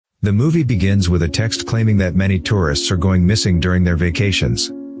The movie begins with a text claiming that many tourists are going missing during their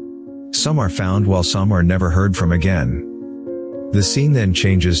vacations. Some are found while some are never heard from again. The scene then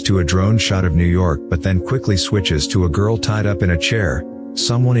changes to a drone shot of New York but then quickly switches to a girl tied up in a chair.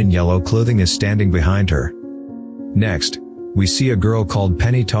 Someone in yellow clothing is standing behind her. Next, we see a girl called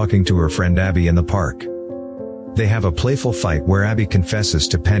Penny talking to her friend Abby in the park. They have a playful fight where Abby confesses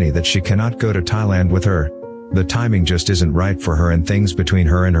to Penny that she cannot go to Thailand with her. The timing just isn't right for her and things between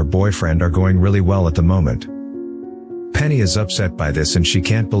her and her boyfriend are going really well at the moment. Penny is upset by this and she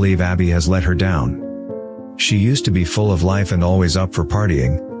can't believe Abby has let her down. She used to be full of life and always up for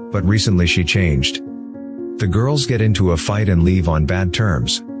partying, but recently she changed. The girls get into a fight and leave on bad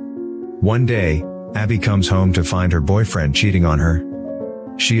terms. One day, Abby comes home to find her boyfriend cheating on her.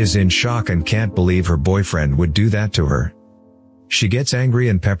 She is in shock and can't believe her boyfriend would do that to her. She gets angry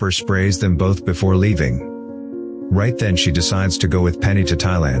and pepper sprays them both before leaving. Right then she decides to go with Penny to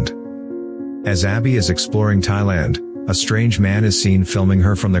Thailand. As Abby is exploring Thailand, a strange man is seen filming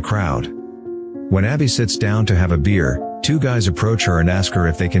her from the crowd. When Abby sits down to have a beer, two guys approach her and ask her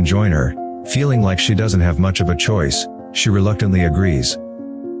if they can join her. Feeling like she doesn't have much of a choice, she reluctantly agrees.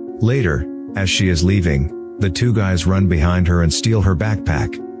 Later, as she is leaving, the two guys run behind her and steal her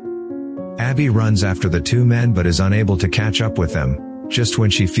backpack. Abby runs after the two men but is unable to catch up with them. Just when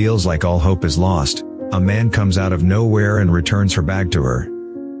she feels like all hope is lost, a man comes out of nowhere and returns her bag to her.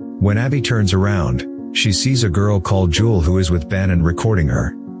 When Abby turns around, she sees a girl called Jewel who is with Ben and recording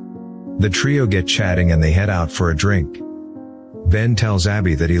her. The trio get chatting and they head out for a drink. Ben tells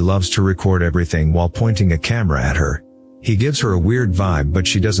Abby that he loves to record everything while pointing a camera at her. He gives her a weird vibe but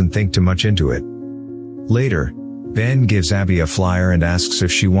she doesn't think too much into it. Later, Ben gives Abby a flyer and asks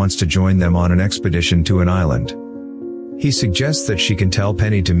if she wants to join them on an expedition to an island. He suggests that she can tell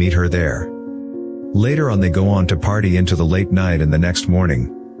Penny to meet her there. Later on they go on to party into the late night and the next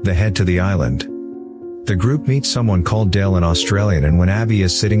morning, they head to the island. The group meets someone called Dale, an Australian, and when Abby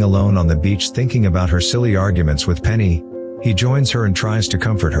is sitting alone on the beach thinking about her silly arguments with Penny, he joins her and tries to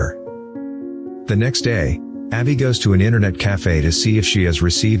comfort her. The next day, Abby goes to an internet cafe to see if she has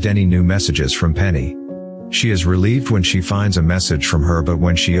received any new messages from Penny. She is relieved when she finds a message from her, but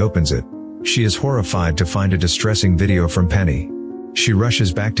when she opens it, she is horrified to find a distressing video from Penny. She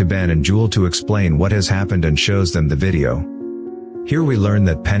rushes back to Ben and Jewel to explain what has happened and shows them the video. Here we learn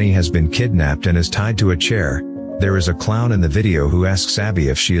that Penny has been kidnapped and is tied to a chair. There is a clown in the video who asks Abby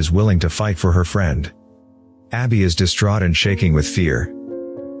if she is willing to fight for her friend. Abby is distraught and shaking with fear.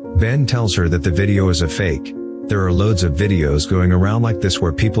 Ben tells her that the video is a fake. There are loads of videos going around like this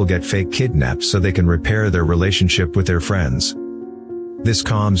where people get fake kidnapped so they can repair their relationship with their friends. This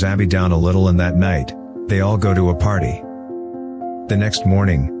calms Abby down a little and that night, they all go to a party. The next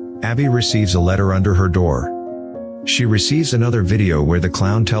morning, Abby receives a letter under her door. She receives another video where the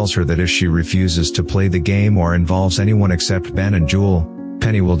clown tells her that if she refuses to play the game or involves anyone except Ben and Jewel,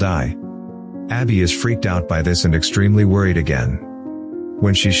 Penny will die. Abby is freaked out by this and extremely worried again.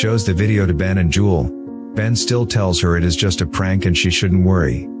 When she shows the video to Ben and Jewel, Ben still tells her it is just a prank and she shouldn't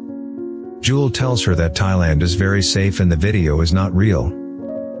worry. Jewel tells her that Thailand is very safe and the video is not real.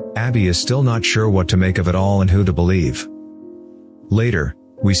 Abby is still not sure what to make of it all and who to believe. Later,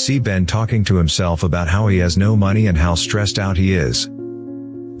 we see Ben talking to himself about how he has no money and how stressed out he is.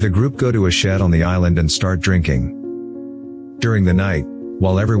 The group go to a shed on the island and start drinking. During the night,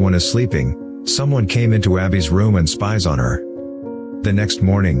 while everyone is sleeping, someone came into Abby's room and spies on her. The next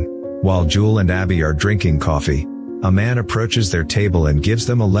morning, while Jewel and Abby are drinking coffee, a man approaches their table and gives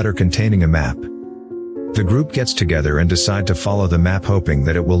them a letter containing a map. The group gets together and decide to follow the map, hoping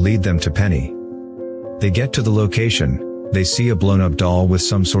that it will lead them to Penny. They get to the location. They see a blown-up doll with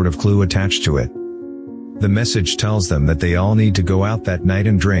some sort of clue attached to it. The message tells them that they all need to go out that night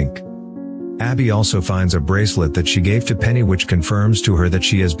and drink. Abby also finds a bracelet that she gave to Penny which confirms to her that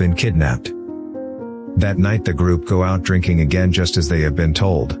she has been kidnapped. That night the group go out drinking again just as they have been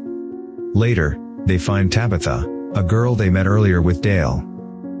told. Later, they find Tabitha, a girl they met earlier with Dale.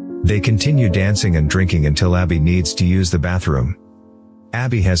 They continue dancing and drinking until Abby needs to use the bathroom.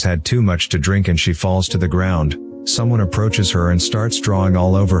 Abby has had too much to drink and she falls to the ground. Someone approaches her and starts drawing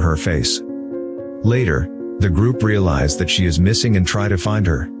all over her face. Later, the group realize that she is missing and try to find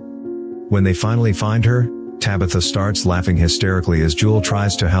her. When they finally find her, Tabitha starts laughing hysterically as Jewel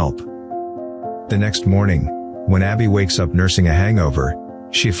tries to help. The next morning, when Abby wakes up nursing a hangover,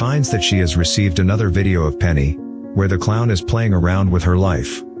 she finds that she has received another video of Penny, where the clown is playing around with her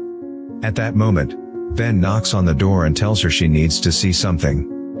life. At that moment, Ben knocks on the door and tells her she needs to see something.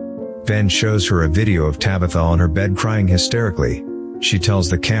 Ben shows her a video of Tabitha on her bed crying hysterically. She tells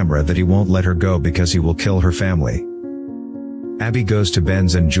the camera that he won't let her go because he will kill her family. Abby goes to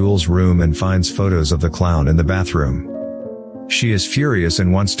Ben's and Jules' room and finds photos of the clown in the bathroom. She is furious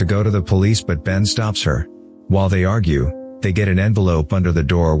and wants to go to the police, but Ben stops her. While they argue, they get an envelope under the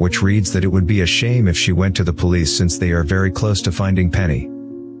door which reads that it would be a shame if she went to the police since they are very close to finding Penny.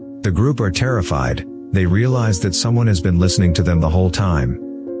 The group are terrified. They realize that someone has been listening to them the whole time.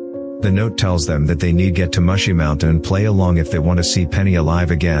 The note tells them that they need get to Mushy Mountain and play along if they want to see Penny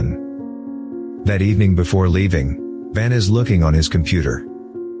alive again. That evening before leaving, Ben is looking on his computer.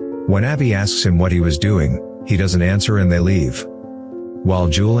 When Abby asks him what he was doing, he doesn't answer and they leave. While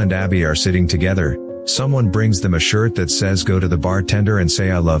Jewel and Abby are sitting together, someone brings them a shirt that says "Go to the bartender and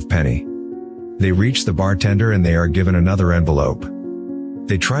say I love Penny." They reach the bartender and they are given another envelope.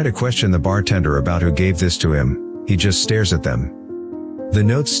 They try to question the bartender about who gave this to him. He just stares at them. The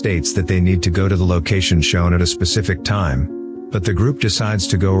note states that they need to go to the location shown at a specific time, but the group decides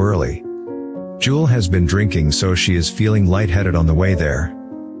to go early. Jewel has been drinking, so she is feeling lightheaded on the way there.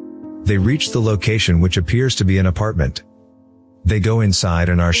 They reach the location, which appears to be an apartment. They go inside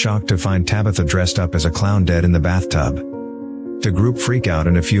and are shocked to find Tabitha dressed up as a clown dead in the bathtub. The group freak out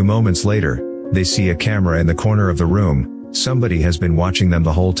and a few moments later, they see a camera in the corner of the room. Somebody has been watching them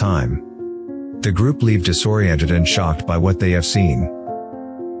the whole time. The group leave disoriented and shocked by what they have seen.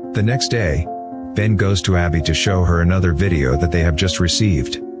 The next day, Ben goes to Abby to show her another video that they have just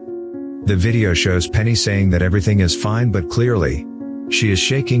received. The video shows Penny saying that everything is fine, but clearly, she is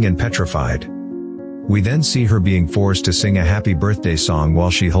shaking and petrified. We then see her being forced to sing a happy birthday song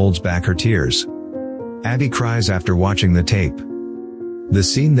while she holds back her tears. Abby cries after watching the tape. The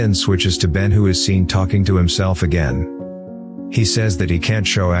scene then switches to Ben, who is seen talking to himself again. He says that he can't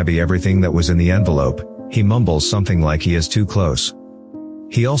show Abby everything that was in the envelope. He mumbles something like he is too close.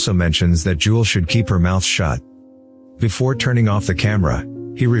 He also mentions that Jewel should keep her mouth shut. Before turning off the camera,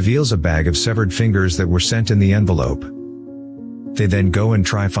 he reveals a bag of severed fingers that were sent in the envelope. They then go and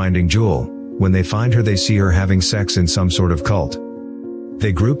try finding Jewel. When they find her, they see her having sex in some sort of cult.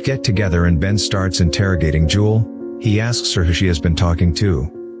 The group get together and Ben starts interrogating Jewel. He asks her who she has been talking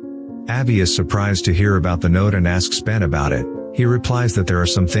to. Abby is surprised to hear about the note and asks Ben about it. He replies that there are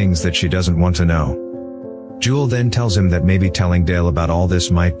some things that she doesn't want to know. Jewel then tells him that maybe telling Dale about all this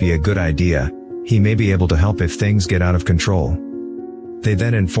might be a good idea. He may be able to help if things get out of control. They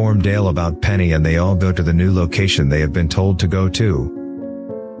then inform Dale about Penny and they all go to the new location they have been told to go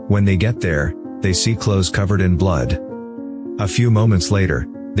to. When they get there, they see clothes covered in blood. A few moments later,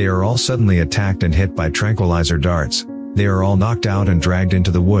 they are all suddenly attacked and hit by tranquilizer darts. They are all knocked out and dragged into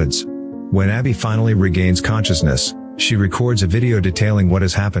the woods. When Abby finally regains consciousness, she records a video detailing what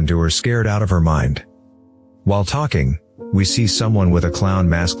has happened to her, scared out of her mind. While talking, we see someone with a clown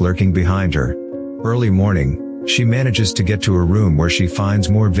mask lurking behind her. Early morning, she manages to get to her room where she finds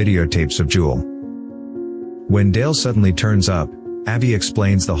more videotapes of Jewel. When Dale suddenly turns up, Abby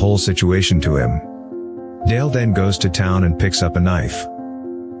explains the whole situation to him. Dale then goes to town and picks up a knife.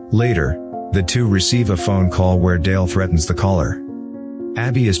 Later, the two receive a phone call where Dale threatens the caller.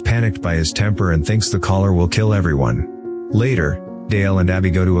 Abby is panicked by his temper and thinks the caller will kill everyone. Later, Dale and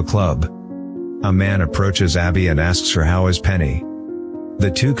Abby go to a club. A man approaches Abby and asks her how is Penny. The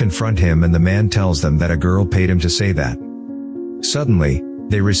two confront him and the man tells them that a girl paid him to say that. Suddenly,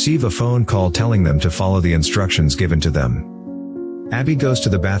 they receive a phone call telling them to follow the instructions given to them. Abby goes to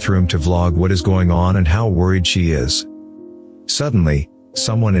the bathroom to vlog what is going on and how worried she is. Suddenly,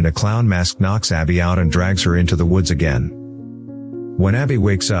 someone in a clown mask knocks Abby out and drags her into the woods again. When Abby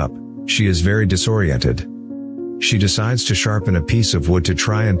wakes up, she is very disoriented. She decides to sharpen a piece of wood to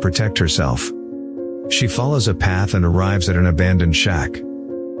try and protect herself. She follows a path and arrives at an abandoned shack.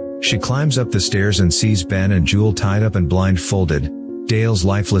 She climbs up the stairs and sees Ben and Jewel tied up and blindfolded. Dale's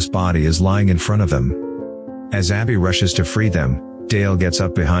lifeless body is lying in front of them. As Abby rushes to free them, Dale gets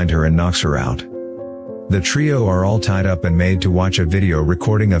up behind her and knocks her out. The trio are all tied up and made to watch a video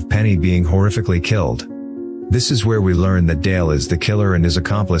recording of Penny being horrifically killed. This is where we learn that Dale is the killer and his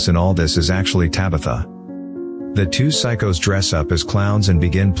accomplice in all this is actually Tabitha. The two psychos dress up as clowns and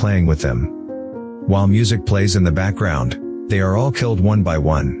begin playing with them. While music plays in the background, they are all killed one by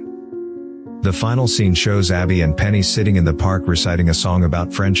one. The final scene shows Abby and Penny sitting in the park reciting a song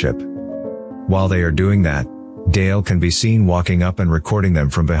about friendship. While they are doing that, Dale can be seen walking up and recording them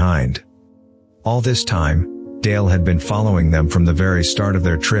from behind. All this time, Dale had been following them from the very start of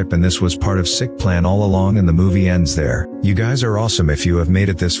their trip, and this was part of Sick Plan all along, and the movie ends there. You guys are awesome if you have made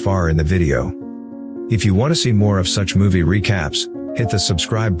it this far in the video. If you want to see more of such movie recaps, hit the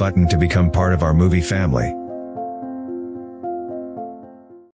subscribe button to become part of our movie family.